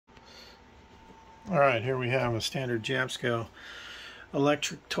Alright, here we have a standard Jabsco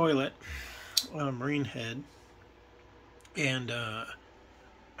electric toilet, marine head, and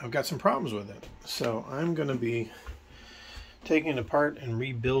I've got some problems with it. So I'm going to be taking it apart and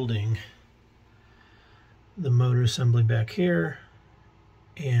rebuilding the motor assembly back here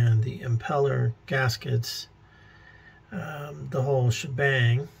and the impeller gaskets, the whole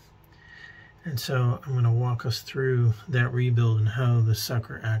shebang. And so I'm going to walk us through that rebuild and how the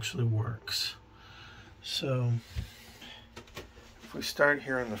sucker actually works. So if we start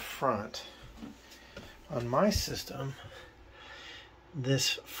here in the front, on my system,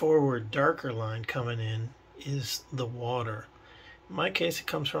 this forward darker line coming in is the water. In my case, it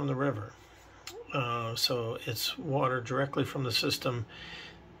comes from the river. So it's water directly from the system.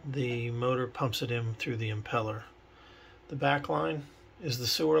 The motor pumps it in through the impeller. The back line is the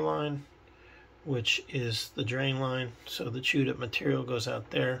sewer line, which is the drain line. So the chewed up material goes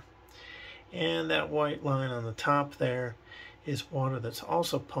out there. And that white line on the top there is water that's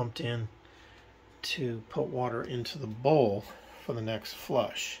also pumped in to put water into the bowl for the next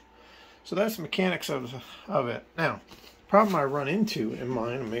flush. So that's the mechanics of it. Now, the problem I run into in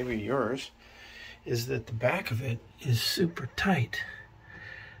mine, and maybe yours, is that the back of it is super tight.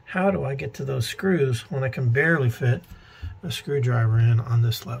 How do I get to those screws when I can barely fit a screwdriver in on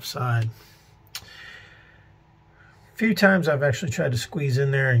this left side? A few times I've actually tried to squeeze in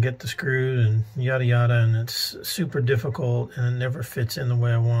there and get the screws and yada yada, and it's super difficult and it never fits in the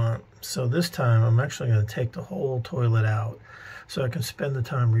way I want. So this time I'm actually going to take the whole toilet out so I can spend the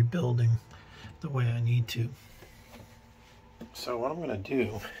time rebuilding the way I need to. So what I'm going to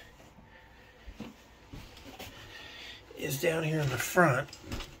do is down here in the front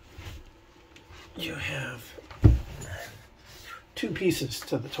you have two pieces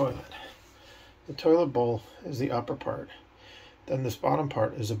to the toilet. The toilet bowl is the upper part. Then this bottom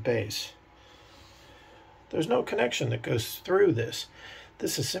part is a base. There's no connection that goes through this.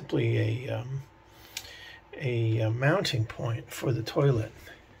 This is simply a mounting point for the toilet.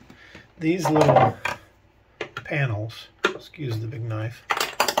 These little panels, excuse the big knife,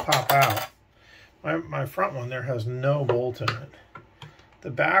 pop out. My front one there has no bolt in it.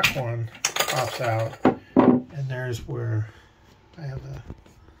 The back one pops out, and there's where I have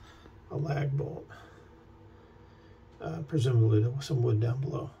a lag bolt. Presumably there was some wood down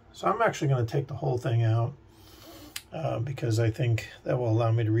below. So I'm actually going to take the whole thing out because I think that will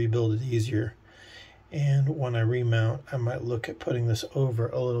allow me to rebuild it easier. And when I remount, I might look at putting this over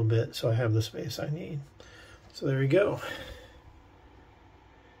a little bit so I have the space I need. So there you go.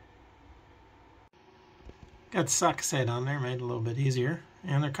 Got the socket set on there, made it a little bit easier,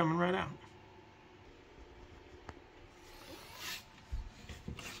 and they're coming right out.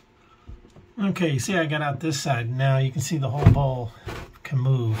 Okay, you see I got out this side. Now you can see the whole bowl can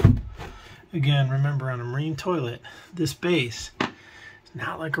move. Again, remember on a marine toilet, this base is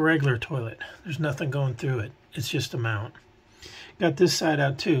not like a regular toilet. There's nothing going through it. It's just a mount. Got this side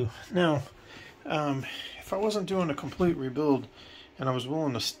out too. Now, if I wasn't doing a complete rebuild and I was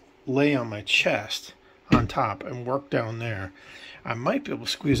willing to lay on my chest on top and work down there, I might be able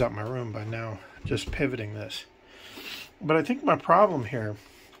to squeeze out my room by now just pivoting this. But I think my problem here,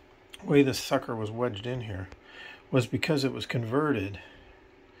 way this sucker was wedged in here, was because it was converted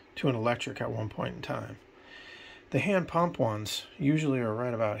to an electric at one point in time. The hand pump ones usually are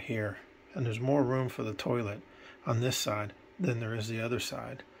right about here, and there's more room for the toilet on this side than there is the other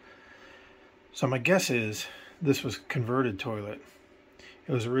side. So my guess is this was a converted toilet.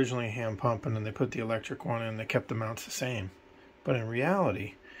 It was originally a hand pump, and then they put the electric one in. They kept the mounts the same. But in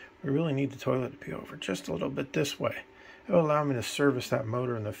reality, we really need the toilet to be over just a little bit this way. It will allow me to service that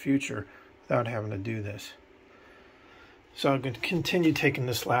motor in the future without having to do this. So I'm going to continue taking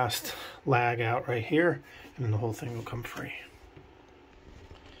this last lag out right here, and then the whole thing will come free.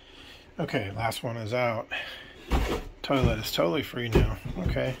 Okay, last one is out. Toilet is totally free now.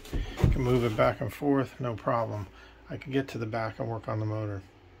 Okay, I can move it back and forth, no problem. I can get to the back and work on the motor.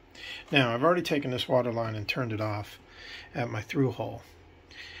 Now, I've already taken this water line and turned it off at my through hole.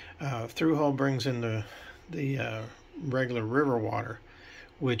 Through hole brings in the regular river water,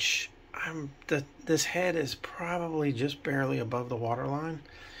 which this head is probably just barely above the water line.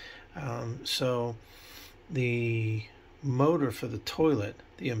 So the motor for the toilet,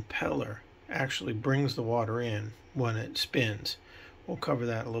 the impeller, actually brings the water in when it spins. We'll cover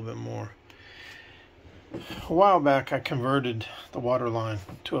that a little bit more. A while back I converted the water line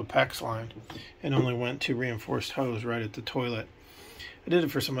to a PEX line and only went to reinforced hose right at the toilet. I did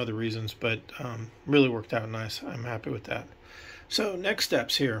it for some other reasons, but really worked out nice. I'm happy with that. So next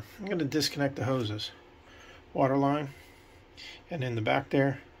steps here, I'm going to disconnect the hoses. Water line, and in the back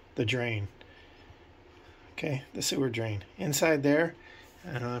there, the drain. Okay, the sewer drain. Inside there,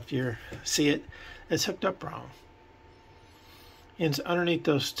 I don't know if you see it, it's hooked up wrong. And underneath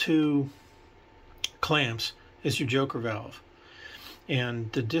those two clamps is your joker valve.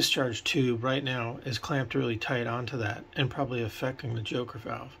 And the discharge tube right now is clamped really tight onto that and probably affecting the joker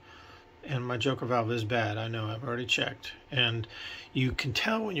valve. And my joker valve is bad, I know, I've already checked. And you can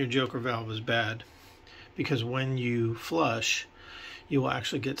tell when your joker valve is bad because when you flush, you will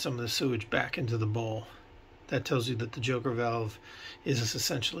actually get some of the sewage back into the bowl. That tells you that the joker valve is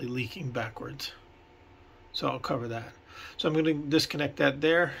essentially leaking backwards. So I'll cover that. So I'm going to disconnect that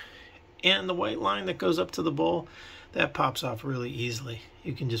there. And the white line that goes up to the bowl, that pops off really easily.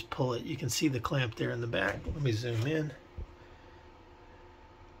 You can just pull it. You can see the clamp there in the back. Let me zoom in.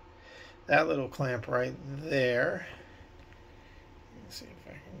 That little clamp right there. Let's see if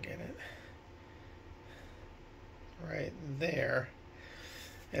I can get it. Right there.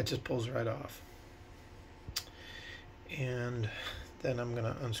 It just pulls right off. And then I'm going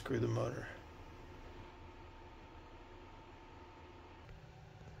to unscrew the motor.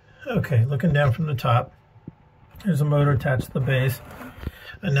 Okay, looking down from the top, there's a motor attached to the base.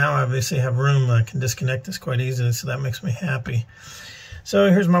 And now I obviously have room. I can disconnect this quite easily, so that makes me happy. So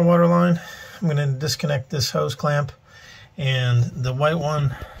here's my water line. I'm going to disconnect this hose clamp. And the white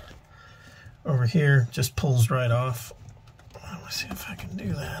one over here just pulls right off. Let me see if I can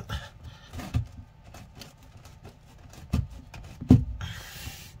do that.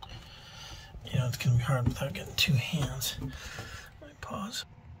 Yeah, it's going to be hard without getting two hands. Let me pause.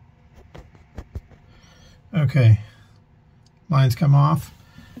 Okay, lines come off,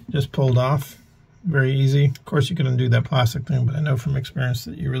 just pulled off, very easy. Of course you can undo that plastic thing, but I know from experience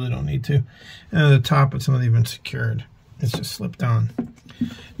that you really don't need to. And at the top it's not even secured, it's just slipped on.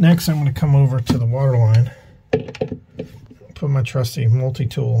 Next I'm going to come over to the water line, put my trusty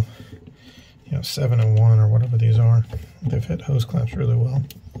multi-tool, 7-in-1 or whatever these are. They fit hose clamps really well.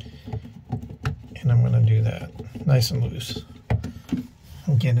 And I'm going to do that nice and loose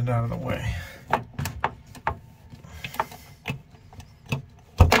and get it out of the way.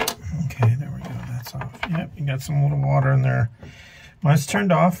 Okay, there we go, that's off. Yep, you got some little water in there. When it's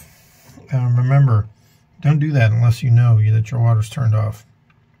turned off, remember, don't do that unless you know that your water's turned off,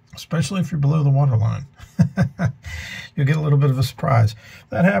 especially if you're below the water line. You'll get a little bit of a surprise. If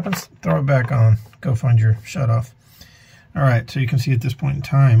that happens, throw it back on. Go find your shutoff. All right, so you can see at this point in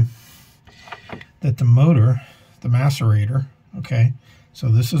time that the motor, the macerator, okay, so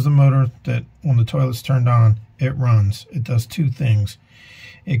this is the motor that when the toilet's turned on, it runs. It does two things.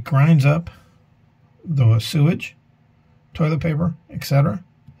 It grinds up the sewage, toilet paper, etc.,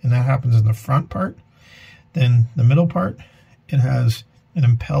 and that happens in the front part. Then the middle part, it has an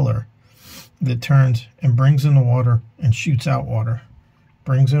impeller that turns and brings in the water and shoots out water.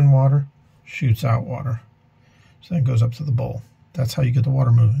 Brings in water, shoots out water. So then it goes up to the bowl. That's how you get the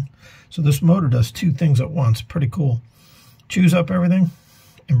water moving. So this motor does two things at once. Pretty cool. Chews up everything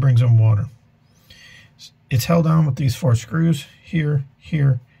and brings in water. It's held on with these 4 screws here,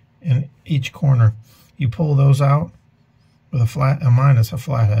 here, and each corner. You pull those out with a flat, mine is a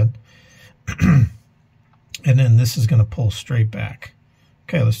flathead. And then this is going to pull straight back.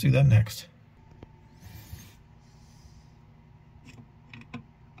 Okay, let's do that next.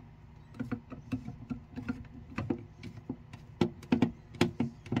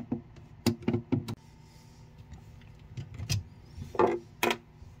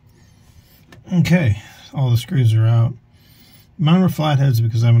 Okay, all the screws are out. Mine were flatheads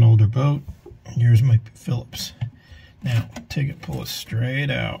because I have an older boat. Yours might be Phillips. Now, take it, pull it straight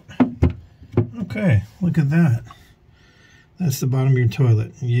out. Okay, look at that. That's the bottom of your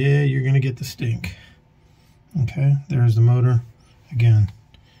toilet. Yeah, you're going to get the stink. Okay, there's the motor. Again,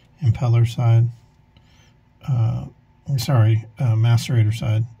 impeller side. Macerator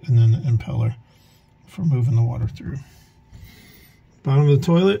side, and then the impeller for moving the water through. Bottom of the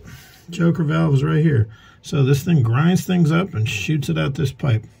toilet, joker valve is right here. So this thing grinds things up and shoots it out this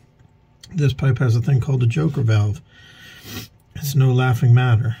pipe. This pipe has a thing called a joker valve. It's no laughing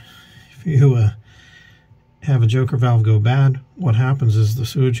matter. If you have a joker valve go bad, what happens is the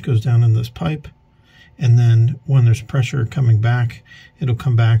sewage goes down in this pipe, and then when there's pressure coming back, it'll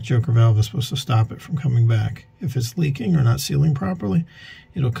come back. Joker valve is supposed to stop it from coming back. If it's leaking or not sealing properly,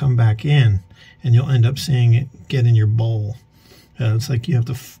 it'll come back in, and you'll end up seeing it get in your bowl. It's like you have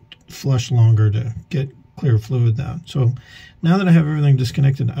to flush longer to get clear fluid out. So now that I have everything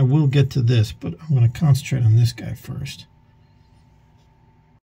disconnected, I will get to this, but I'm going to concentrate on this guy first.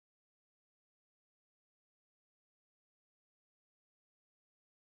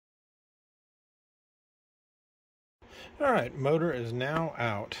 All right, motor is now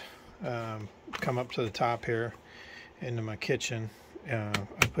out. come up to the top here into my kitchen. I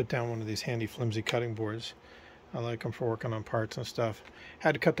put down one of these handy flimsy cutting boards. I like them for working on parts and stuff.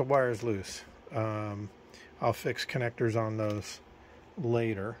 Had to cut the wires loose. I'll fix connectors on those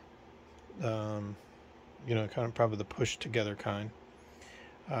later. You know, kind of probably the push together kind.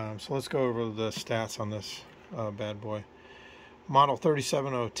 So let's go over the stats on this bad boy. Model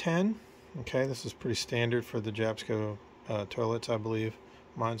 37010. Okay, this is pretty standard for the Jabsco toilets, I believe.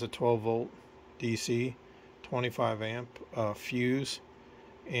 Mine's a 12 volt DC, 25 amp fuse,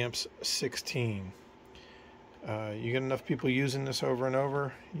 amps 16. You get enough people using this over and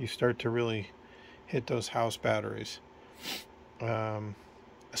over, you start to really hit those house batteries.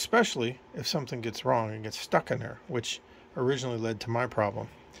 Especially if something gets wrong and gets stuck in there, which originally led to my problem.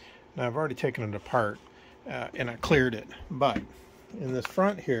 Now I've already taken it apart and I cleared it, but in this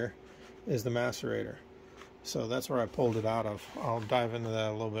front here is the macerator. So that's where I pulled it out of. I'll dive into that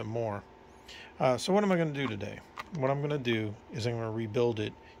a little bit more. So what am I going to do today? What I'm going to do is I'm going to rebuild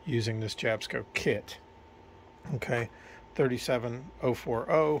it using this Jabsco kit. Okay,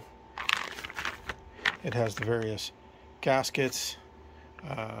 37040. It has the various gaskets.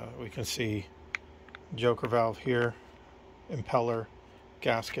 We can see joker valve here, impeller,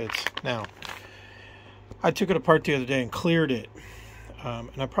 gaskets. Now, I took it apart the other day and cleared it.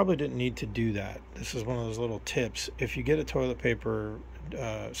 And I probably didn't need to do that. This is one of those little tips. If you get a toilet paper,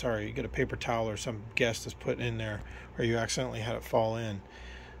 you get a paper towel or some guest is put in there, or you accidentally had it fall in,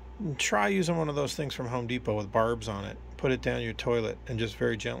 try using one of those things from Home Depot with barbs on it. Put it down your toilet and just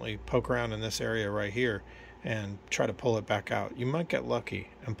very gently poke around in this area right here and try to pull it back out. You might get lucky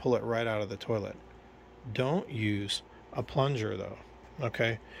and pull it right out of the toilet. Don't use a plunger though.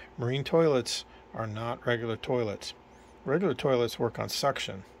 Okay, marine toilets are not regular toilets. Regular toilets work on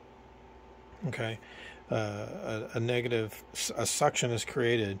suction. Okay, a suction is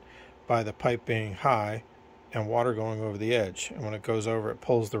created by the pipe being high and water going over the edge, and when it goes over, it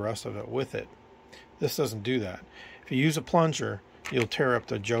pulls the rest of it with it. This doesn't do that. If you use a plunger, you'll tear up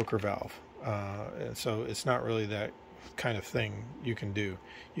the joker valve. And so it's not really that kind of thing you can do.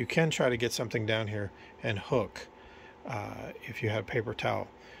 You can try to get something down here and hook if you had a paper towel.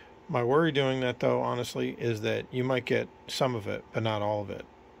 My worry doing that, though, honestly, is that you might get some of it, but not all of it.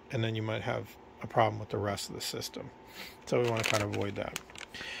 And then you might have a problem with the rest of the system. So we want to kind of avoid that.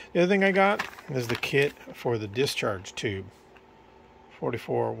 The other thing I got is the kit for the discharge tube,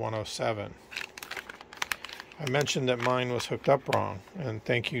 44107. I mentioned that mine was hooked up wrong, and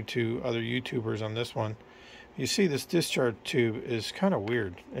thank you to other YouTubers on this one. You see this discharge tube is kind of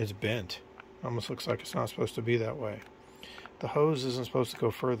weird. It's bent. Almost looks like it's not supposed to be that way. The hose isn't supposed to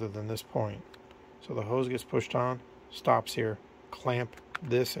go further than this point. So the hose gets pushed on, stops here, clamp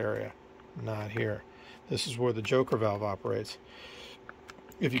this area, not here. This is where the joker valve operates.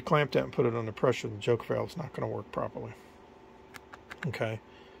 If you clamp that and put it under pressure, the joker valve is not going to work properly. Okay.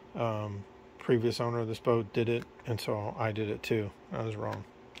 Previous owner of this boat did it, and so I did it too. I was wrong.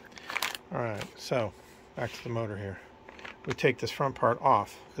 Alright, so back to the motor here. We take this front part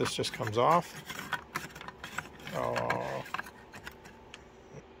off. This just comes off. Oh.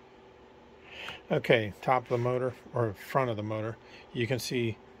 Okay, top of the motor, or front of the motor, you can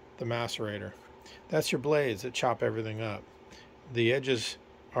see the macerator. That's your blades that chop everything up. The edges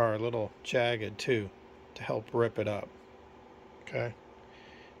are a little jagged too to help rip it up. Okay.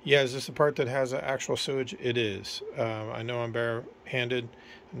 Yeah, is this the part that has actual sewage? It is. I know I'm bare-handed,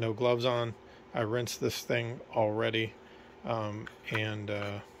 no gloves on. I rinsed this thing already, and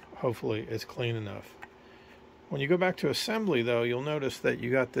hopefully it's clean enough. When you go back to assembly, though, you'll notice that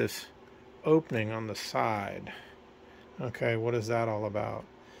you got this opening on the side. Okay, what is that all about?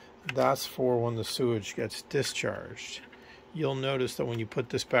 That's for when the sewage gets discharged. You'll notice that when you put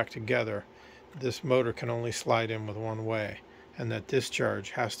this back together, this motor can only slide in with one way, and that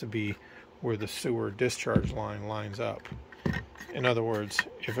discharge has to be where the sewer discharge line lines up. In other words,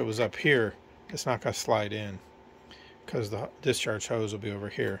 if it was up here, it's not going to slide in because the discharge hose will be over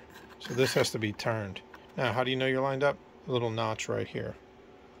here. So this has to be turned. Now, how do you know you're lined up? A little notch right here.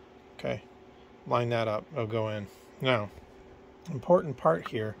 Okay, line that up, it'll go in. Now, important part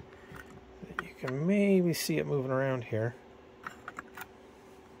here, you can maybe see it moving around here.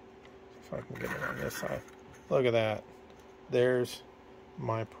 If I can get it on this side. Look at that. There's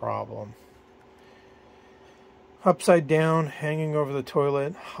my problem. Upside down, hanging over the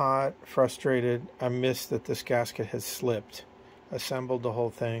toilet, hot, frustrated. I missed that this gasket had slipped. Assembled the whole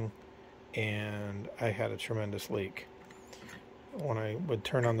thing, and I had a tremendous leak. When I would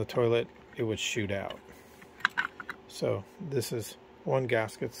turn on the toilet, it would shoot out. So this is one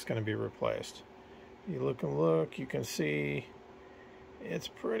gasket that's going to be replaced. You look and look, you can see it's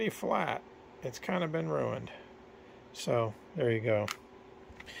pretty flat. it's kind of been ruined. So there you go.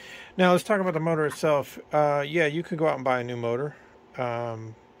 Now let's talk about the motor itself. Yeah, you could go out and buy a new motor.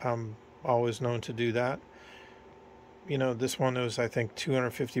 I'm always known to do that. You know, this one was, I think,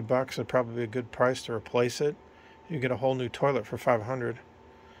 $250. It'd probably be a good price to replace it. You get a whole new toilet for $500.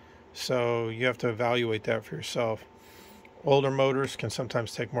 So you have to evaluate that for yourself. Older motors can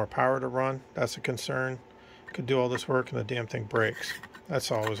sometimes take more power to run. That's a concern. Could do all this work and the damn thing breaks.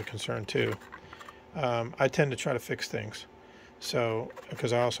 That's always a concern too. I tend to try to fix things, so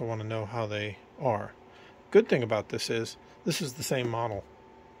because I also want to know how they are. Good thing about this is the same model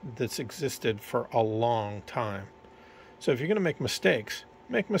that's existed for a long time. So if you're going to make mistakes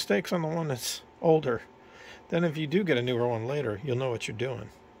on the one that's older. Then if you do get a newer one later, you'll know what you're doing.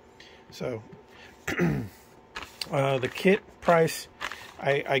 So the kit price,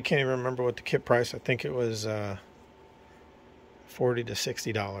 I can't even remember what the kit price. I think it was $40 to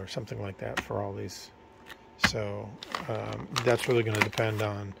 $60, something like that for all these. So that's really going to depend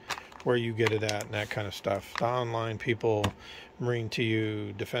on where you get it at and that kind of stuff. The online people, Marine to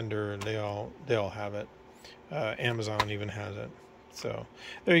You, Defender, they all have it. Amazon even has it. So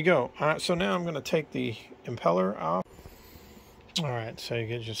there you go. So now I'm going to take the impeller off. All right, so you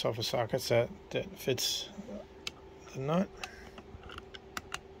get yourself a socket set that fits the nut.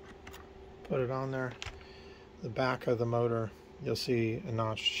 Put it on there. The back of the motor, you'll see a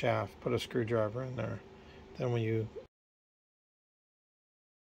notched shaft. Put a screwdriver in there. Then when you...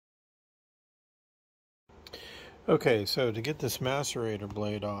 Okay, so to get this macerator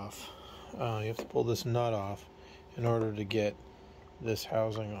blade off, you have to pull this nut off in order to get this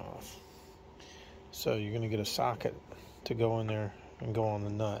housing off. So you're going to get a socket to go in there and go on the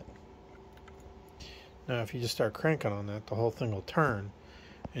nut. Now if you just start cranking on that, the whole thing will turn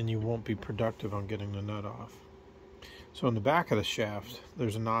and you won't be productive on getting the nut off. So in the back of the shaft,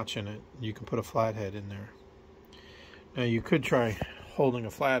 there's a notch in it. You can put a flathead in there. Now you could try holding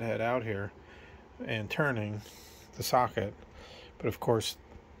a flathead out here and turning the socket, but of course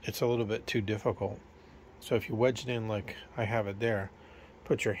it's a little bit too difficult. So if you wedge it in like I have it there,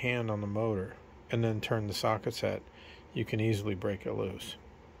 put your hand on the motor and then turn the socket set, you can easily break it loose.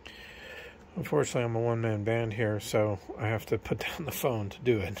 Unfortunately, I'm a one-man band here, so I have to put down the phone to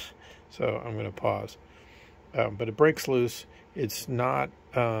do it. So I'm going to pause. But it breaks loose. It's not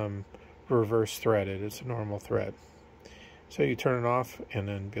reverse threaded. It's a normal thread. So you turn it off and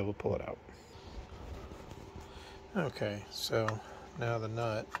then be able to pull it out. Okay, so now the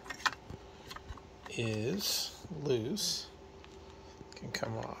nut is loose. Can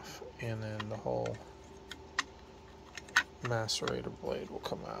come off, and then the whole macerator blade will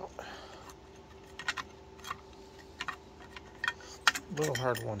come out. A little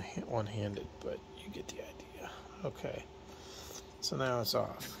hard one-handed, but you get the idea. Okay, so now it's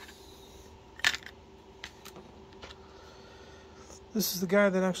off. This is the guy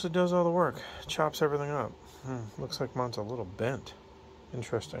that actually does all the work, chops everything up. Looks like mine's a little bent.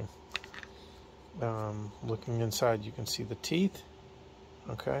 Interesting. Looking inside, you can see the teeth,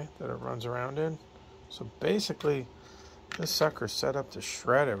 okay, that it runs around in. So basically, this sucker's set up to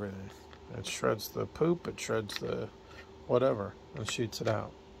shred everything. It shreds the poop, it shreds the whatever, and shoots it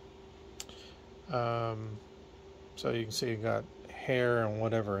out. So you can see you got hair and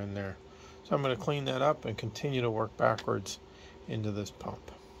whatever in there. So I'm going to clean that up and continue to work backwards into this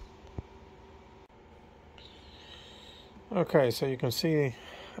pump. Okay, so you can see,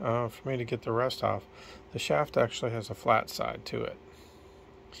 for me to get the rest off, the shaft actually has a flat side to it.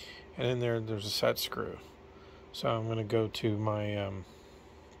 And in there, there's a set screw. So I'm going to go to my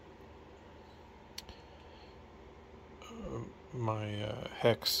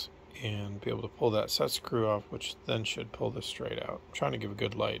hex and be able to pull that set screw off, which then should pull this straight out. I'm trying to give a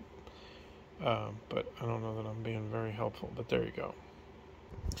good light, but I don't know that I'm being very helpful, but there you go.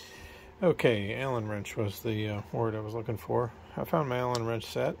 Okay, Allen wrench was the word I was looking for. I found my Allen wrench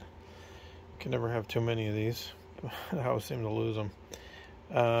set. Can never have too many of these. I always seem to lose them.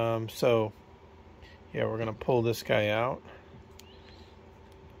 So, yeah, we're going to pull this guy out.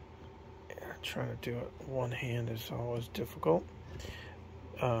 Trying to do it one hand is always difficult.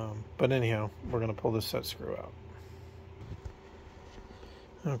 But anyhow, we're going to pull this set screw out.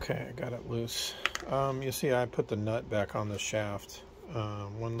 Okay, I got it loose. You see I put the nut back on the shaft.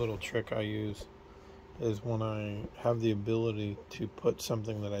 One little trick I use is when I have the ability to put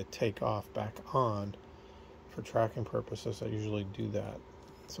something that I take off back on for tracking purposes, I usually do that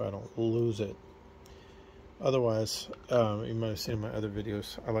so I don't lose it. Otherwise, you might have seen in my other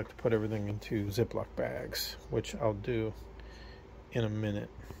videos, I like to put everything into Ziploc bags, which I'll do in a minute.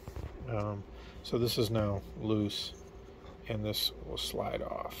 So this is now loose, and this will slide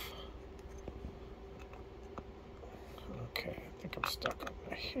off. Okay, I think I'm stuck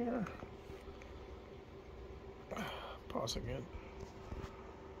on here. Pause again.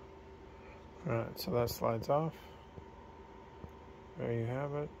 Alright, so that slides off. There you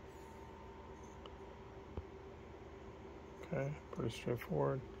have it. Okay, pretty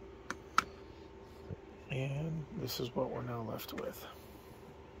straightforward. And this is what we're now left with.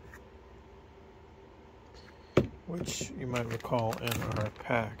 Which you might recall in our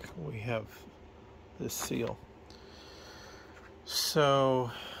pack, we have this seal. So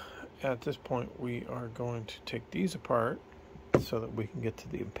at this point we are going to take these apart so that we can get to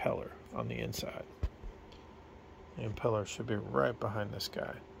the impeller on the inside. The impeller should be right behind this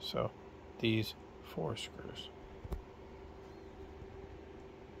guy. So these 4 screws.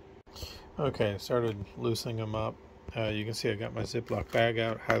 Okay, started loosening them up. You can see I got my Ziploc bag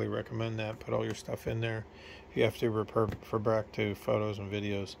out. Highly recommend that. Put all your stuff in there. If you have to, refer back to photos and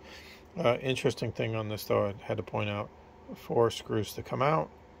videos. Interesting thing on this though, I had to point out 4 screws to come out.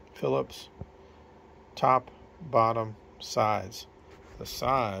 Phillips, top, bottom, sides. The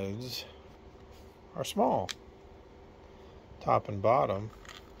sides are small. Top and bottom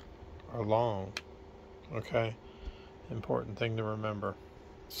are long. Okay, important thing to remember.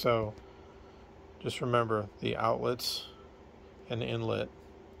 So just remember the outlets and inlet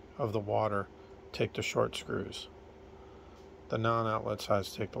of the water take the short screws. The non-outlet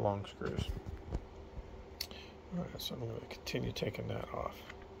sides take the long screws. Alright, so I'm going to continue taking that off.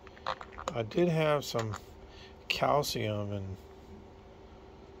 I did have some calcium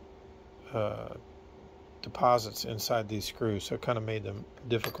and deposits inside these screws, so it kind of made them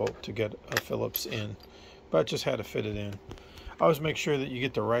difficult to get a Phillips in, but just had to fit it in. Always make sure that you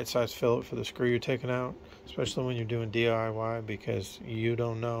get the right size Phillip for the screw you're taking out, especially when you're doing DIY, because you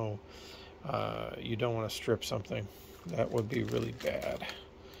don't know, you don't want to strip something. That would be really bad.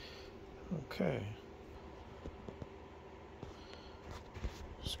 Okay.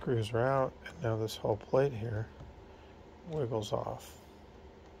 Screws are out, and now this whole plate here wiggles off.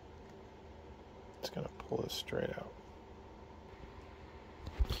 It's going to pull this straight out.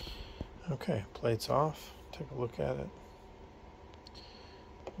 Okay, plate's off. Take a look at it.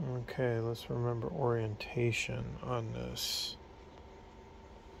 Okay, let's remember orientation on this.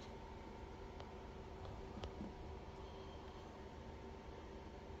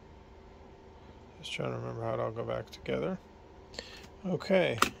 Just trying to remember how it all go back together.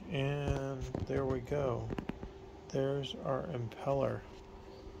 Okay, and there we go. There's our impeller.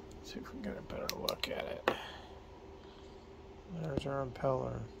 Let's see if we can get a better look at it. There's our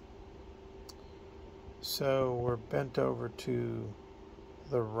impeller. So we're bent over to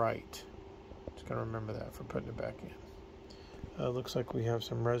the right. Just gotta remember that for putting it back in. Looks like we have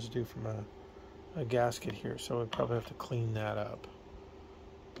some residue from a gasket here, so we probably have to clean that up.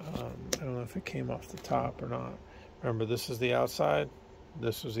 I don't know if it came off the top or not. Remember, this is the outside,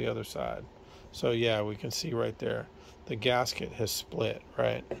 this was the other side. So yeah, we can see right there, the gasket has split,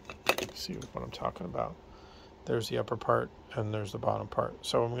 right? See what I'm talking about. There's the upper part and there's the bottom part.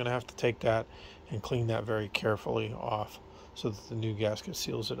 So I'm gonna have to take that and clean that very carefully off so that the new gasket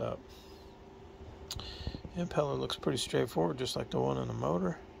seals it up. Impeller looks pretty straightforward, just like the one in the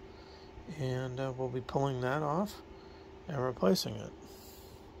motor. And we'll be pulling that off and replacing it.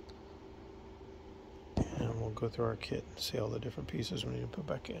 And we'll go through our kit and see all the different pieces we need to put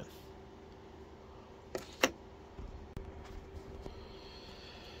back in.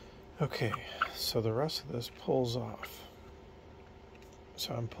 Okay, so the rest of this pulls off.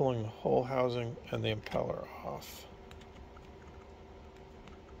 So I'm pulling the whole housing and the impeller off.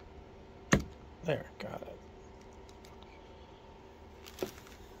 There, got it.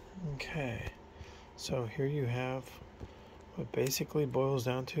 Okay, so here you have what basically boils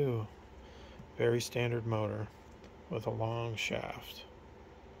down to very standard motor with a long shaft.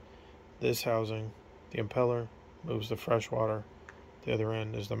 This housing, the impeller, moves the fresh water. The other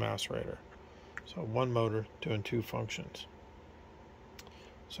end is the macerator. So one motor doing 2 functions.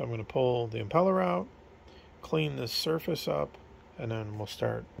 So I'm going to pull the impeller out, clean this surface up, and then we'll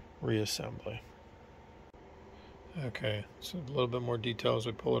start reassembly. Okay, so a little bit more detail as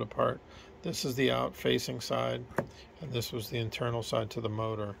we pull it apart. This is the out-facing side, and this was the internal side to the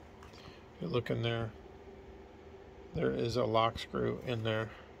motor. If you look in there, there is a lock screw in there,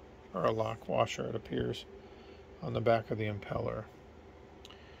 or a lock washer, it appears, on the back of the impeller.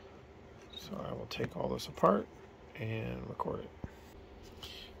 So I will take all this apart and record it.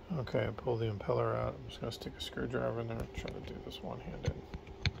 Okay, I pull the impeller out. I'm just going to stick a screwdriver in there and try to do this one-handed.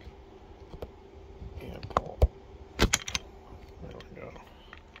 And pull. There we go.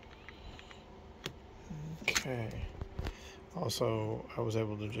 Okay. Also, I was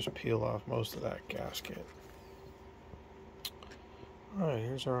able to just peel off most of that gasket. Alright,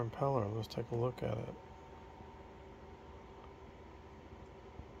 here's our impeller. Let's take a look at it.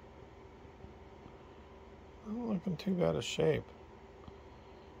 Not looking too bad of shape.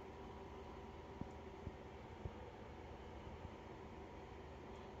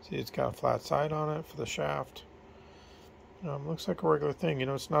 See, it's got a flat side on it for the shaft. Looks like a regular thing.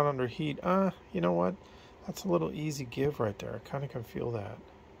 It's not under heat. You know what? That's a little easy give right there. I kind of can feel that.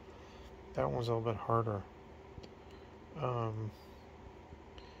 That one's a little bit harder.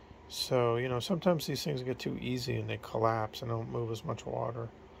 So, sometimes these things get too easy and they collapse and don't move as much water.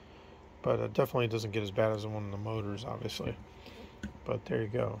 But it definitely doesn't get as bad as the one in the motors, obviously. But there you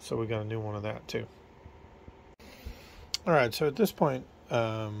go. So we got a new one of that too. Alright, so at this point,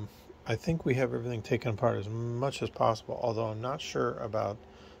 I think we have everything taken apart as much as possible, although I'm not sure about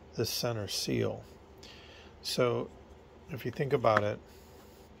this center seal. So if you think about it,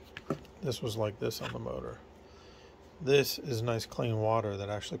 this was like this on the motor. This is nice clean water that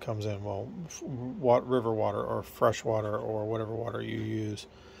actually comes in. Well, river water or fresh water or whatever water you use.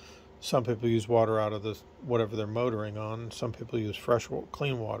 Some people use water out of whatever they're motoring on. Some people use fresh,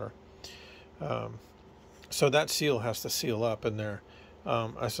 clean water. So that seal has to seal up in there.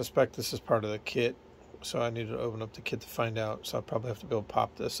 I suspect this is part of the kit, so I need to open up the kit to find out. So I'll probably have to go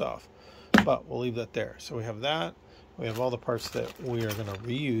pop this off. But we'll leave that there. So we have that. We have all the parts that we are going to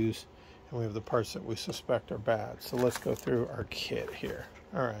reuse. And we have the parts that we suspect are bad. So let's go through our kit here.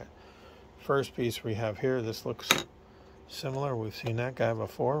 All right. First piece we have here. This looks similar. We've seen that guy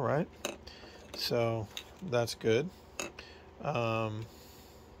before, right? So that's good. Look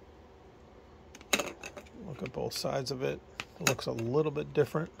at both sides of it. It looks a little bit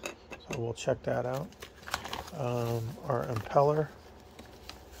different. So we'll check that out. Our impeller.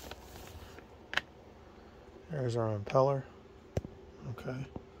 There's our impeller. Okay.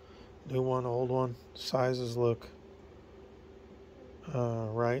 New one, old one. Sizes look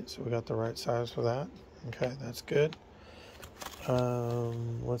right, so we got the right size for that. Okay, that's good.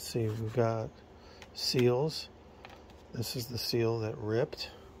 Let's see, we've got seals. This is the seal that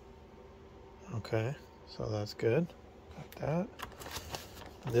ripped. Okay, so that's good. Got that.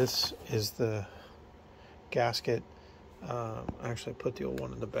 This is the gasket. I actually put the old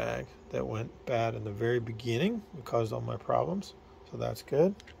one in the bag. That went bad in the very beginning. It caused all my problems, so that's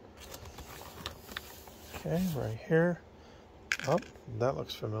good. Okay, right here. Oh, that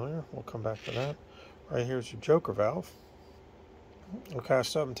looks familiar. We'll come back to that. Right here's your joker valve. Okay, I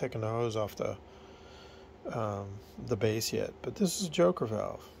still haven't taken the hose off the base yet, but this is a joker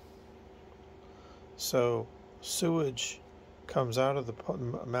valve. So sewage comes out of the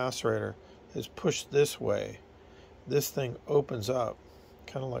macerator, is pushed this way. This thing opens up,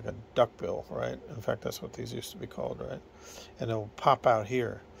 kind of like a duckbill, right? In fact, that's what these used to be called, right? And it'll pop out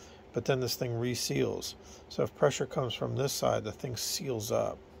here. But then this thing reseals. So if pressure comes from this side, the thing seals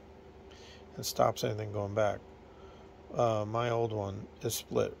up and stops anything going back. My old one is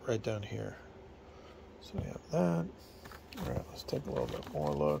split right down here. So we have that. All right, let's take a little bit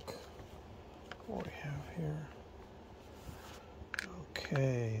more look. What we have here.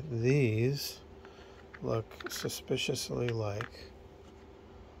 Okay, these look suspiciously like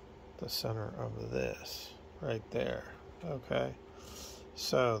the center of this right there. Okay.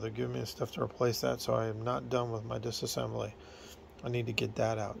 So they're giving me stuff to replace that, so I am not done with my disassembly. I need to get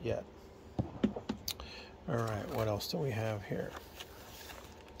that out yet. Alright, what else do we have here?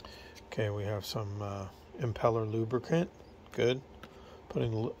 Okay, we have some impeller lubricant. Good.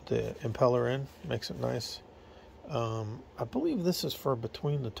 Putting the impeller in makes it nice. I believe this is for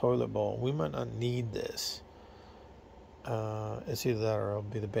between the toilet bowl. We might not need this. It's either that or it'll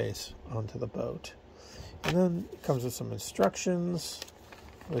be the base onto the boat. And then it comes with some instructions,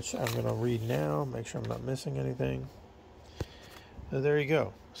 which I'm going to read now, make sure I'm not missing anything. So there you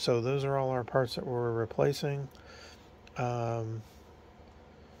go. So those are all our parts that we're replacing.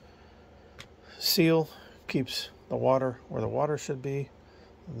 Seal keeps the water where the water should be.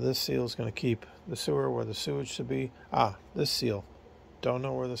 This seal is going to keep the sewer where the sewage should be. This seal. Don't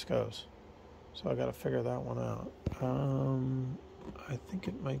know where this goes. So I got to figure that one out. I think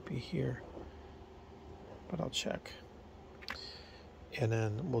it might be here, but I'll check. And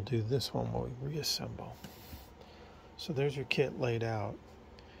then we'll do this one while we reassemble. So there's your kit laid out.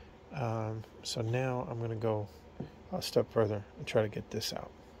 So now I'm going to go a step further and try to get this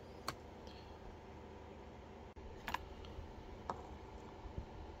out.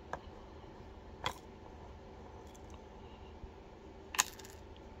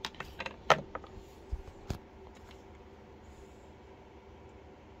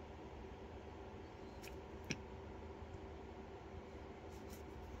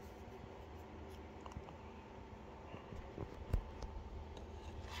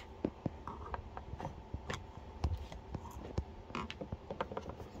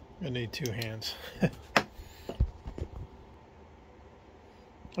 need two hands.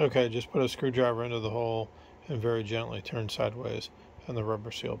 Okay, just put a screwdriver into the hole and very gently turn sideways, and the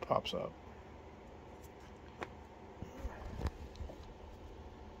rubber seal pops up.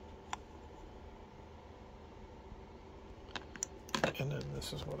 And then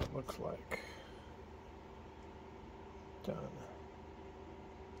this is what it looks like. Done.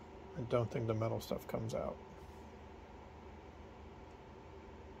 I don't think the metal stuff comes out.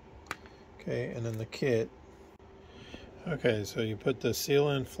 Okay, and then the kit. Okay, so you put the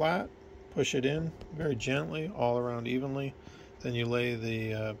seal in flat, push it in very gently, all around evenly. Then you lay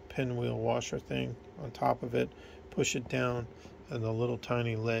the pinwheel washer thing on top of it, push it down, and the little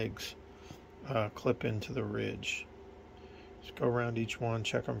tiny legs clip into the ridge. Just go around each one,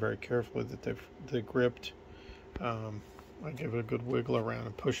 check them very carefully that they're gripped. I give it a good wiggle around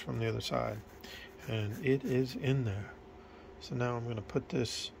and push from the other side. And it is in there. So now I'm going to put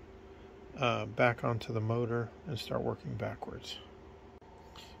this back onto the motor and start working backwards.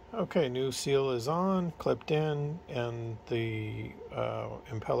 Okay, new seal is on, clipped in, and the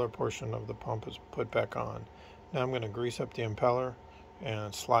impeller portion of the pump is put back on. Now I'm going to grease up the impeller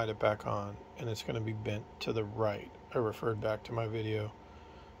and slide it back on, and it's going to be bent to the right. I referred back to my video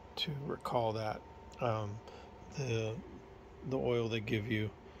to recall that. The oil they give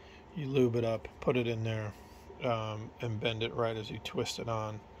you, you lube it up, put it in there, and bend it right as you twist it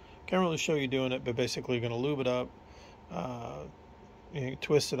on. Can't really show you doing it, but basically you're going to lube it up, you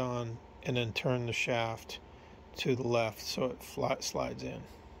twist it on, and then turn the shaft to the left so it slides in.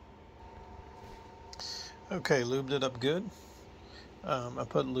 Okay, lubed it up good. I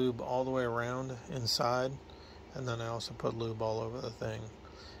put lube all the way around inside, and then I also put lube all over the thing.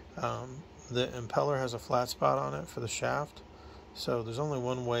 The impeller has a flat spot on it for the shaft, so there's only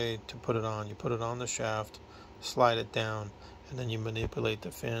one way to put it on. You put it on the shaft, slide it down, and then you manipulate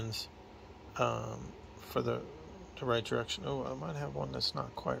the fins for the right direction. Oh, I might have one that's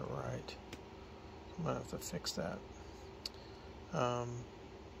not quite right. I might have to fix that.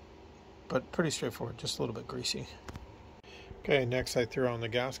 But pretty straightforward, just a little bit greasy. Okay, next I threw on the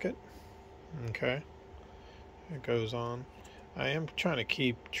gasket. Okay, it goes on. I am trying to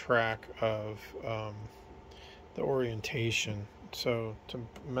keep track of the orientation. So, to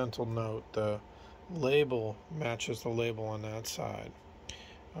mental note, the label matches the label on that side.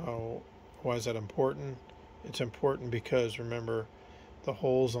 Why is that important? It's important because, remember, the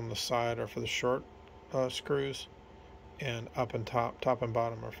holes on the side are for the short screws, and up and top and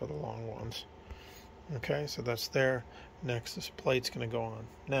bottom are for the long ones. Okay, so that's there. Next, this plate's going to go on.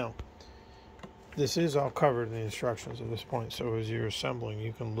 Now, this is all covered in the instructions at this point, so as you're assembling,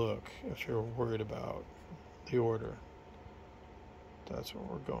 you can look if you're worried about the order. That's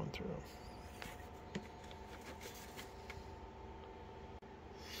what we're going through.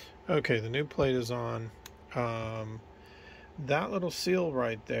 Okay, the new plate is on. That little seal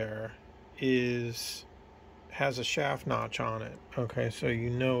right there has a shaft notch on it. Okay, so you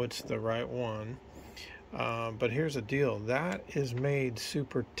know it's the right one. But here's the deal. That is made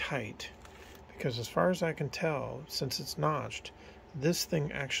super tight. Because as far as I can tell, since it's notched, this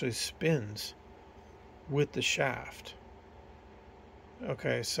thing actually spins with the shaft.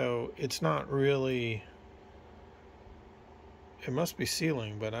 Okay, so it's not really... It must be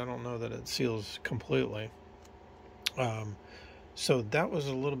sealing, but I don't know that it seals completely. So that was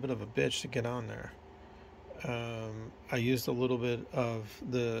a little bit of a bitch to get on there. I used a little bit of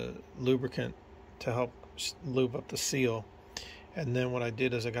the lubricant to help lube up the seal. And then what I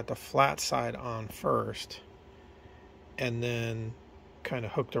did is I got the flat side on first, and then kind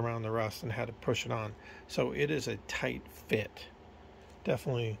of hooked around the rest and had to push it on. So it is a tight fit.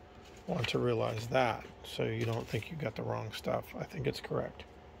 Definitely want to realize that so you don't think you got the wrong stuff. I think it's correct.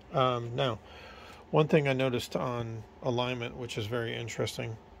 Now, one thing I noticed on alignment, which is very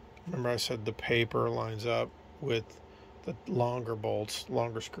interesting. Remember I said the paper lines up with the longer bolts,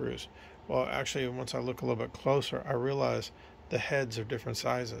 longer screws. Well, actually, once I look a little bit closer, I realize the heads are different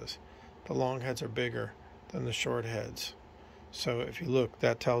sizes. The long heads are bigger than the short heads. So if you look,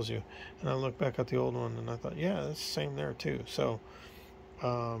 that tells you. And I look back at the old one and I thought, yeah, it's the same there too. So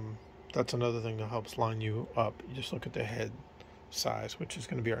that's another thing that helps line you up. You just look at the head size, which is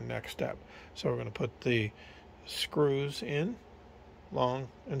going to be our next step. So we're going to put the screws in, long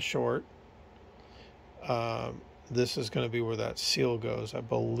and short. This is going to be where that seal goes, I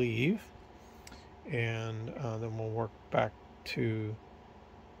believe. And then we'll work back to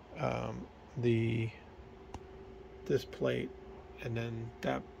this plate, and then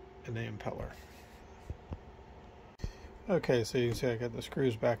that, and the impeller. Okay, so you can see I got the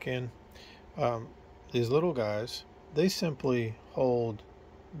screws back in. These little guys, they simply hold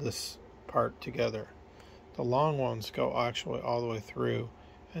this part together. The long ones go actually all the way through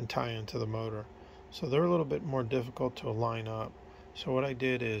and tie into the motor. So they're a little bit more difficult to line up. So what I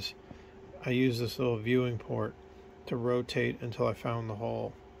did is I used this little viewing port to rotate until I found the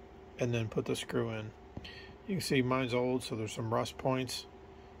hole and then put the screw in. You can see mine's old, so there's some rust points.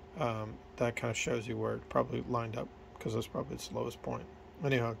 That kind of shows you where it probably lined up, because that's probably its lowest point.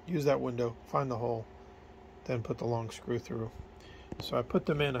 Anyhow, use that window, find the hole, then put the long screw through. So I put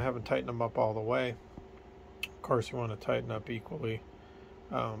them in. I haven't tightened them up all the way. Of course, you want to tighten up equally,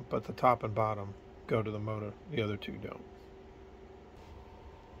 but the top and bottom go to the motor. The other two don't.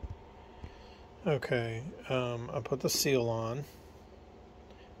 Okay, I put the seal on.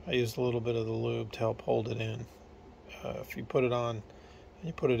 I used a little bit of the lube to help hold it in. If you put it on and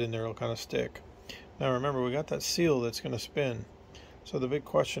you put it in there, it'll kind of stick. Now remember, we got that seal that's going to spin. So the big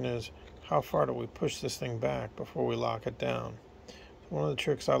question is, how far do we push this thing back before we lock it down? One of the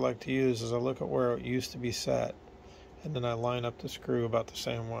tricks I like to use is I look at where it used to be set, and then I line up the screw about the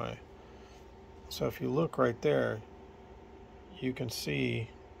same way. So if you look right there, you can see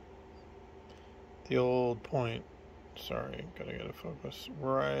the old point. Sorry, gotta get a focus.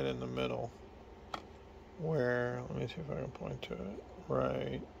 Right in the middle. Where, let me see if I can point to it.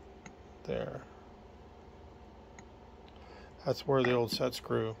 Right there. That's where the old set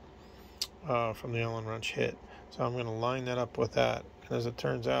screw from the Allen wrench hit. So I'm going to line that up with that. And as it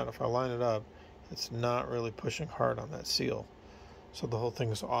turns out, if I line it up, it's not really pushing hard on that seal. So the whole thing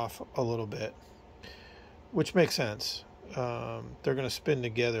is off a little bit, which makes sense. They're going to spin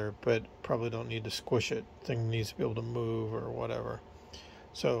together, but probably don't need to squish it. Thing needs to be able to move or whatever.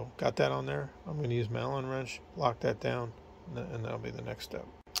 So got that on there. I'm going to use my Allen wrench, lock that down, and that'll be the next step.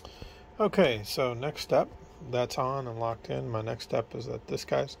 Okay, so next step, that's on and locked in. My next step is that this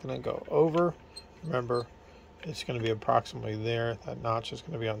guy's going to go over. Remember, it's going to be approximately there. That notch is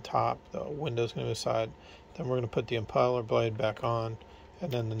going to be on top. The window's going to be aside. Then we're going to put the impeller blade back on,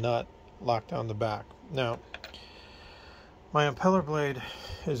 and then the nut lock down the back. Now, my impeller blade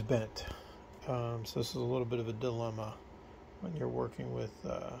is bent. So this is a little bit of a dilemma when you're working with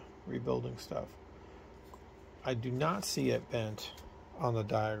rebuilding stuff. I do not see it bent on the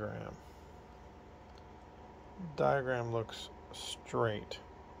diagram. The diagram looks straight.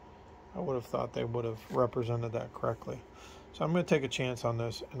 I would have thought they would have represented that correctly. So I'm going to take a chance on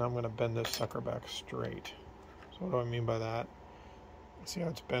this, and I'm going to bend this sucker back straight. So what do I mean by that? See how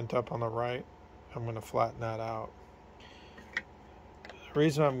it's bent up on the right? I'm going to flatten that out. The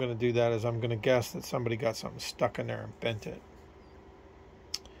reason I'm going to do that is I'm going to guess that somebody got something stuck in there and bent it.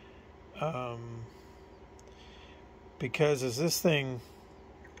 Because as this thing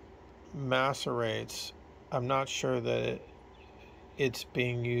macerates, I'm not sure that it's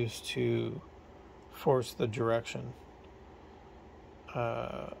being used to force the direction.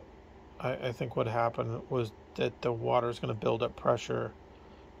 I think what happened was that the water is going to build up pressure.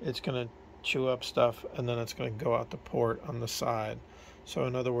 It's going to chew up stuff, and then it's going to go out the port on the side. So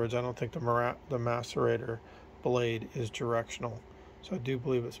in other words, I don't think the macerator blade is directional. So I do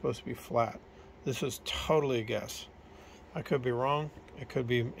believe it's supposed to be flat. This is totally a guess. I could be wrong. It could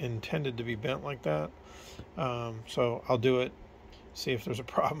be intended to be bent like that. So I'll do it, see if there's a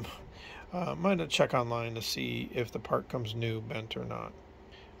problem. Might check online to see if the part comes new, bent or not.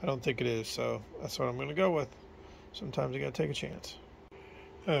 I don't think it is, so that's what I'm going to go with. Sometimes you got to take a chance.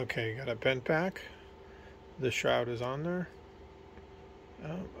 Okay, got it bent back. The shroud is on there.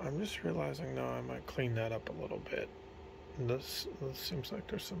 I'm just realizing now I might clean that up a little bit. This seems like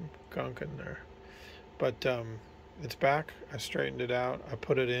there's some gunk in there. But it's back. I straightened it out. I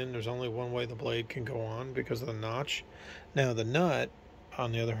put it in. There's only one way the blade can go on because of the notch. Now the nut,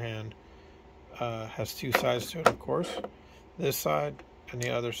 on the other hand, has two sides to it, of course. This side and the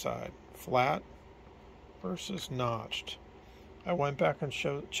other side. Flat versus notched. I went back and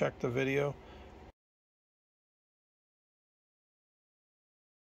checked the video.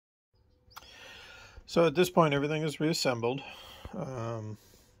 So at this point, everything is reassembled.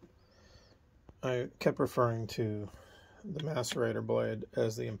 I kept referring to the macerator blade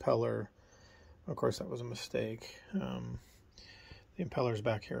as the impeller. Of course, that was a mistake. The impeller's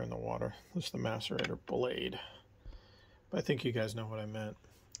back here in the water. This is the macerator blade. But I think you guys know what I meant.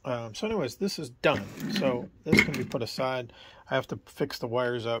 So anyways, this is done. So this can be put aside. I have to fix the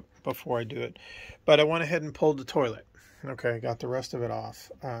wires up before I do it. But I went ahead and pulled the toilet. Okay, got the rest of it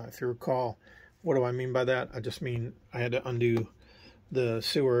off. If you recall, what do I mean by that? I just mean I had to undo the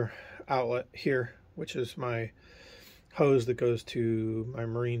sewer outlet here, which is my hose that goes to my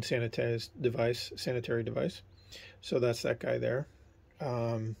marine sanitary device. So that's that guy there.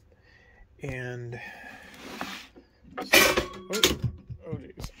 And oh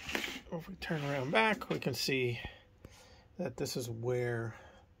geez, if we turn around back, we can see that this is where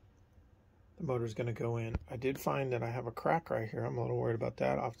the motor is going to go in. I did find that I have a crack right here. I'm a little worried about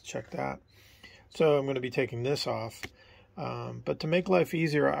that. I'll have to check that. So I'm going to be taking this off. But to make life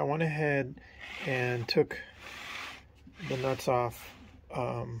easier, I went ahead and took the nuts off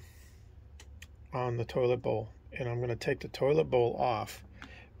on the toilet bowl. And I'm going to take the toilet bowl off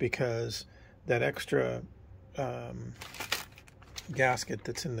because that extra gasket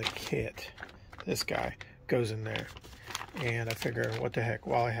that's in the kit, this guy, goes in there. And I figure, what the heck,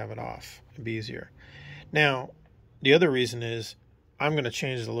 while I have it off, it'd be easier. Now, the other reason is I'm going to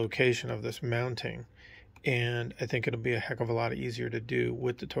change the location of this mounting. And I think it'll be a heck of a lot easier to do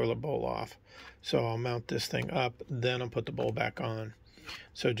with the toilet bowl off. So I'll mount this thing up, then I'll put the bowl back on.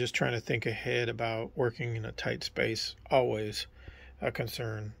 So just trying to think ahead about working in a tight space, always a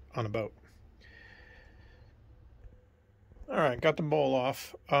concern on a boat. All right, got the bowl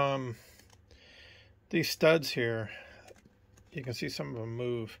off. These studs here, you can see some of them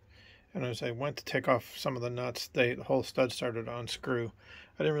move. And as I went to take off some of the nuts, the whole stud started to unscrew.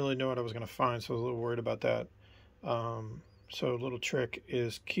 I didn't really know what I was going to find, so I was a little worried about that. So a little trick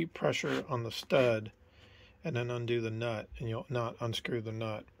is keep pressure on the stud and then undo the nut, and you'll not unscrew the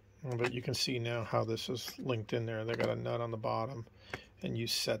nut. But you can see now how this is linked in there. They got a nut on the bottom, and you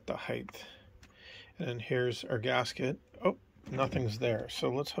set the height. And then here's our gasket. Oh, nothing's there. So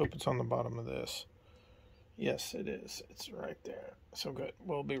let's hope it's on the bottom of this. Yes, it is. It's right there. So good.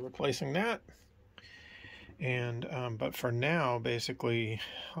 We'll be replacing that. And but for now, basically,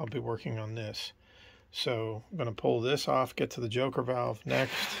 I'll be working on this. So I'm going to pull this off, get to the joker valve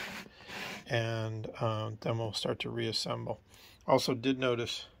next, and then we'll start to reassemble. Also did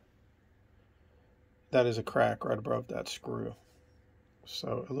notice that is a crack right above that screw.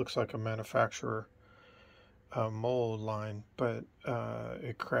 So it looks like a manufacturer mold line, but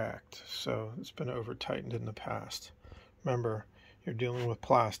it cracked. So it's been over tightened in the past. Remember, you're dealing with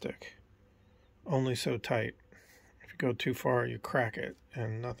plastic. Only so tight. If you go too far, you crack it,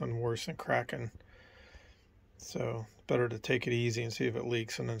 and nothing worse than cracking. So it's better to take it easy and see if it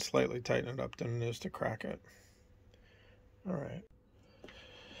leaks and then slightly tighten it up than it is to crack it. All right.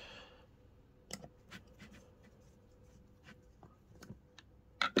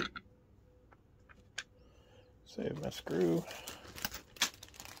 Save my screw.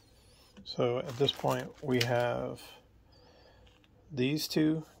 So at this point we have these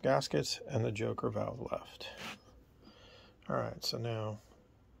two gaskets and the joker valve left. All right, so now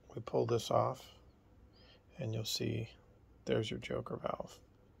we pull this off and you'll see there's your joker valve.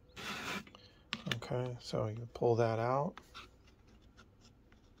 Okay, so you pull that out.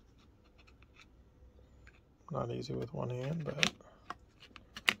 Not easy with one hand, but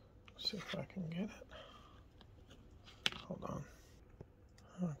let's see if I can get it. Hold on.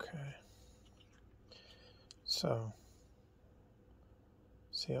 Okay. So,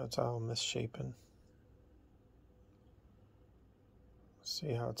 see how it's all misshapen?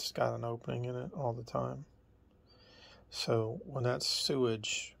 See how it's got an opening in it all the time? So when that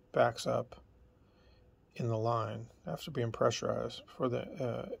sewage backs up in the line after being pressurized before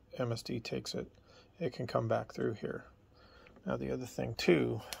the MSD takes it, it can come back through here. Now the other thing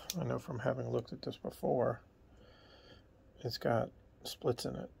too, I know from having looked at this before, it's got splits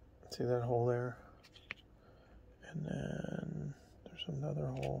in it. See that hole there? And then there's another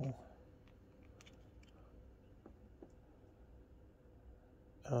hole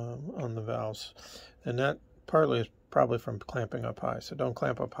on the valves. And that partly is probably from clamping up high. So don't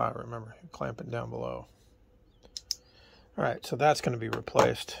clamp up high, remember, you're clamping down below. All right, so that's going to be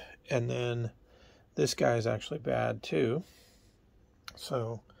replaced. And then this guy is actually bad too.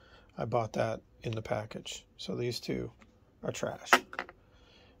 So I bought that in the package. So these two are trash.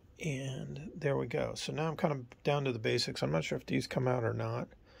 And there we go. So now I'm kind of down to the basics. I'm not sure if these come out or not,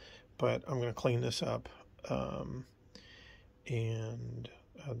 but I'm going to clean this up. And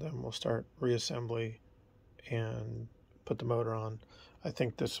then we'll start reassembly and put the motor on. I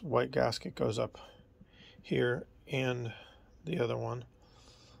think this white gasket goes up here and the other one.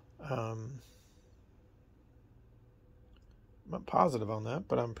 I'm not positive on that,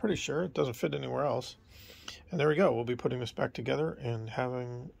 but I'm pretty sure it doesn't fit anywhere else. And there we go. We'll be putting this back together and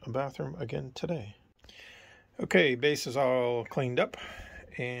having a bathroom again today. Okay, base is all cleaned up,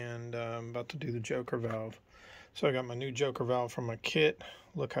 and I'm about to do the joker valve. So I got my new joker valve from my kit.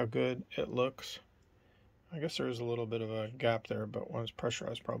 Look how good it looks. I guess there is a little bit of a gap there, but when it's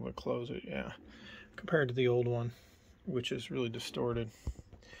pressurized, probably close it. Yeah, compared to the old one, which is really distorted.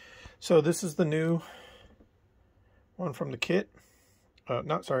 So this is the new one from the kit.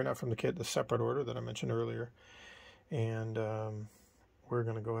 Not from the kit, the separate order that I mentioned earlier. And we're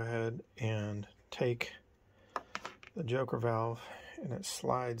going to go ahead and take the joker valve, and it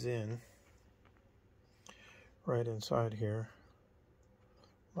slides in right inside here,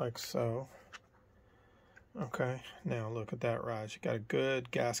 like so. Okay, now look at that rise. You got a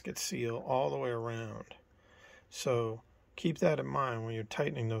good gasket seal all the way around. So keep that in mind when you're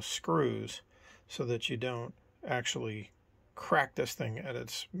tightening those screws, so that you don't actually crack this thing at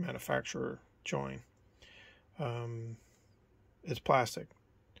its manufacturer joint. It's plastic,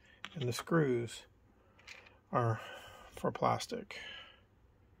 and the screws are for plastic.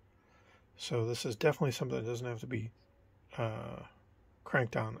 So this is definitely something that doesn't have to be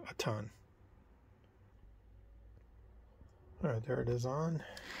cranked down a ton. All right, there it is on.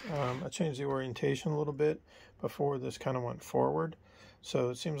 I changed the orientation a little bit. Before, this kind of went forward. So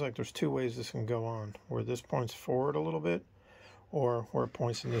it seems like there's two ways this can go on, where this points forward a little bit, or where it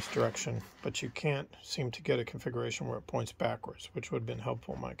points in this direction. But you can't seem to get a configuration where it points backwards, which would have been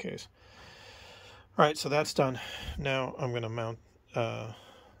helpful in my case. All right, so that's done. Now I'm going to mount the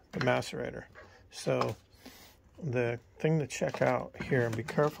macerator. So the thing to check out here and be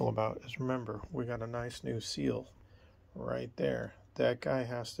careful about is, remember, we got a nice new seal right there. That guy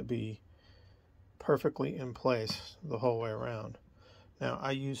has to be perfectly in place the whole way around. Now,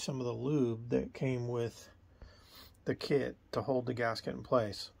 I used some of the lube that came with the kit to hold the gasket in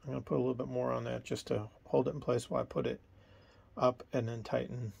place. I'm going to put a little bit more on that just to hold it in place while I put it up and then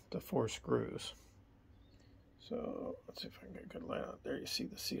tighten the 4 screws. So let's see if I can get a good layout. There you see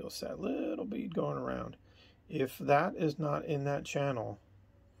the seal set, little bead going around. If that is not in that channel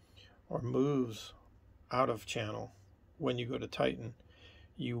or moves out of channel when you go to tighten,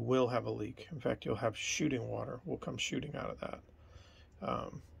 you will have a leak. In fact, you'll have shooting water will come shooting out of that.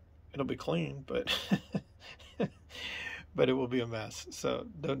 It'll be clean, but but it will be a mess. So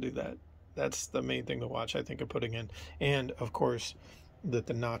don't do that. That's the main thing to watch, I think, of putting in. And of course, that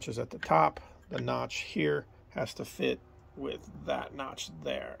the notch is at the top. The notch here has to fit with that notch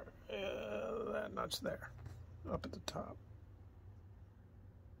there. That notch there, up at the top.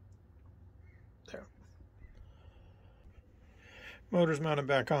 There. Motor's mounted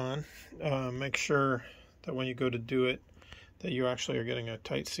back on. Make sure that when you go to do it, that you actually are getting a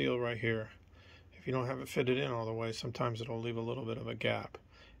tight seal right here. If you don't have it fitted in all the way, sometimes it'll leave a little bit of a gap.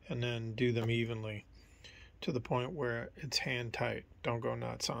 And then do them evenly to the point where it's hand tight. Don't go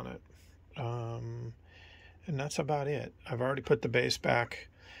nuts on it. And that's about it. I've already put the base back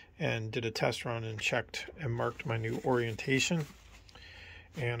and did a test run and checked and marked my new orientation.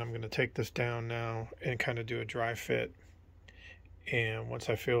 And I'm going to take this down now and kind of do a dry fit. And once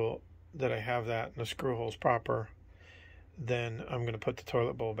I feel that I have that and the screw hole's proper, then I'm going to put the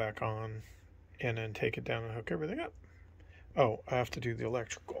toilet bowl back on and then take it down and hook everything up. Oh, I have to do the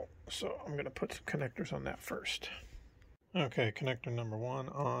electrical, so I'm going to put some connectors on that first. Okay, connector number 1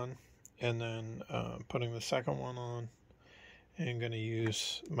 on, and then putting the second one on, and going to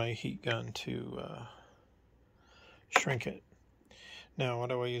use my heat gun to shrink it. Now, why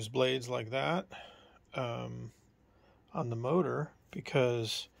do I use blades like that on the motor?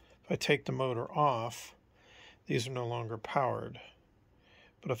 Because if I take the motor off, these are no longer powered.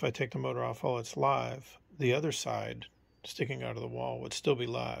 But if I take the motor off while it's live, the other side sticking out of the wall would still be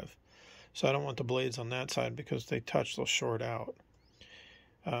live. So I don't want the blades on that side, because they touch, they'll short out.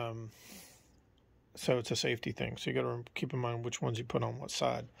 So it's a safety thing. So you got to keep in mind which ones you put on what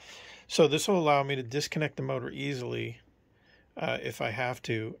side. So this will allow me to disconnect the motor easily if I have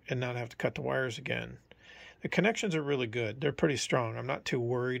to, and not have to cut the wires again. The connections are really good. They're pretty strong. I'm not too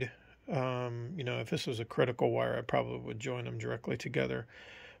worried. You know, if this was a critical wire, I probably would join them directly together,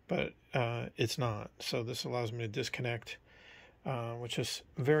 but it's not. So this allows me to disconnect, which is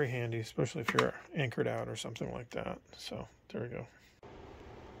very handy, especially if you're anchored out or something like that. So there we go.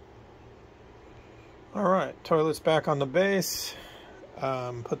 All right, toilet's back on the base.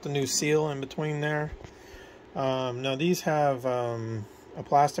 Put the new seal in between there. Now these have a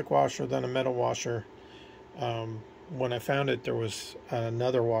plastic washer, then a metal washer. When I found it, there was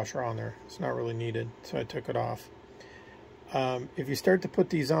another washer on there. It's not really needed, so I took it off. If you start to put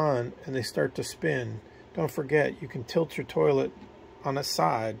these on and they start to spin, don't forget you can tilt your toilet on the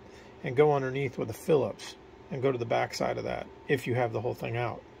side and go underneath with a Phillips and go to the back side of that if you have the whole thing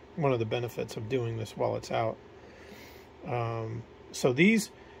out. One of the benefits of doing this while it's out. So these,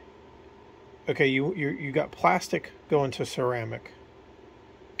 okay, you got plastic going to ceramic.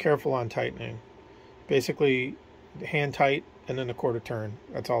 Careful on tightening. Basically, hand tight and then a quarter turn.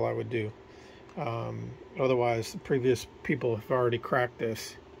 That's all I would do. Otherwise, the previous people have already cracked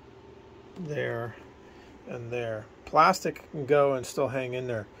this there and there. Plastic can go and still hang in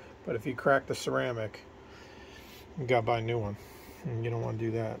there, but if you crack the ceramic, you gotta buy a new one. and you don't want to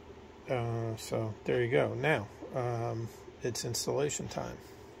do that. So there you go. Now it's installation time.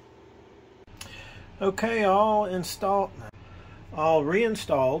 Okay, all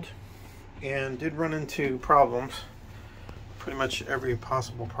reinstalled, and did run into problems, pretty much every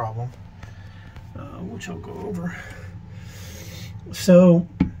possible problem, which I'll go over. So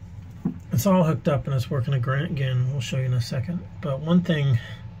it's all hooked up and it's working again. We'll show you in a second. But one thing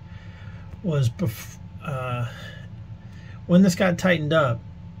was, when this got tightened up,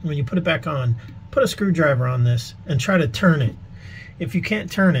 when you put it back on, put a screwdriver on this and try to turn it. If you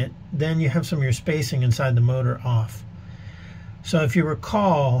can't turn it, then you have some of your spacing inside the motor off. So if you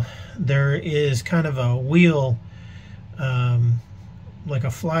recall, there is kind of a wheel, like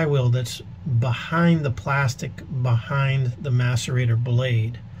a flywheel, that's behind the plastic behind the macerator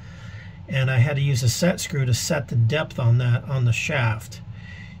blade, and I had to use a set screw to set the depth on that on the shaft.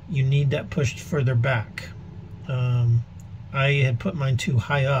 You need that pushed further back. I had put mine too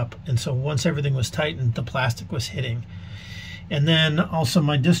high up, and so once everything was tightened, the plastic was hitting. And then also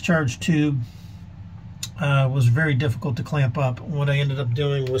my discharge tube was very difficult to clamp up. What I ended up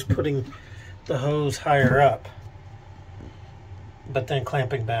doing was putting the hose higher up, but then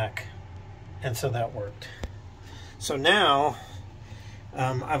clamping back, and so that worked. So now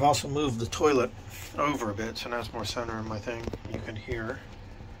I've also moved the toilet over a bit, so now it's more center in my thing. You can hear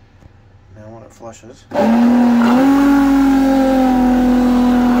now when it flushes.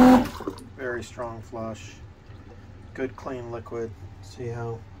 Very strong flush, good clean liquid. See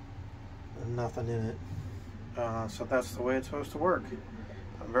how there's nothing in it. So that's the way it's supposed to work.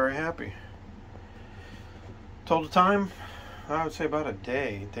 I'm very happy. Total time, I would say about a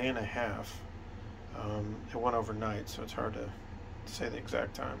day and a half. It went overnight, so it's hard to say the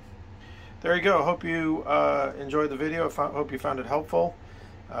exact time. There you go. Hope you enjoyed the video. Hope you found it helpful.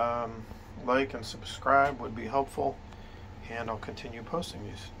 Like and subscribe would be helpful, and I'll continue posting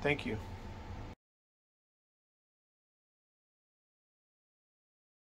these. Thank you.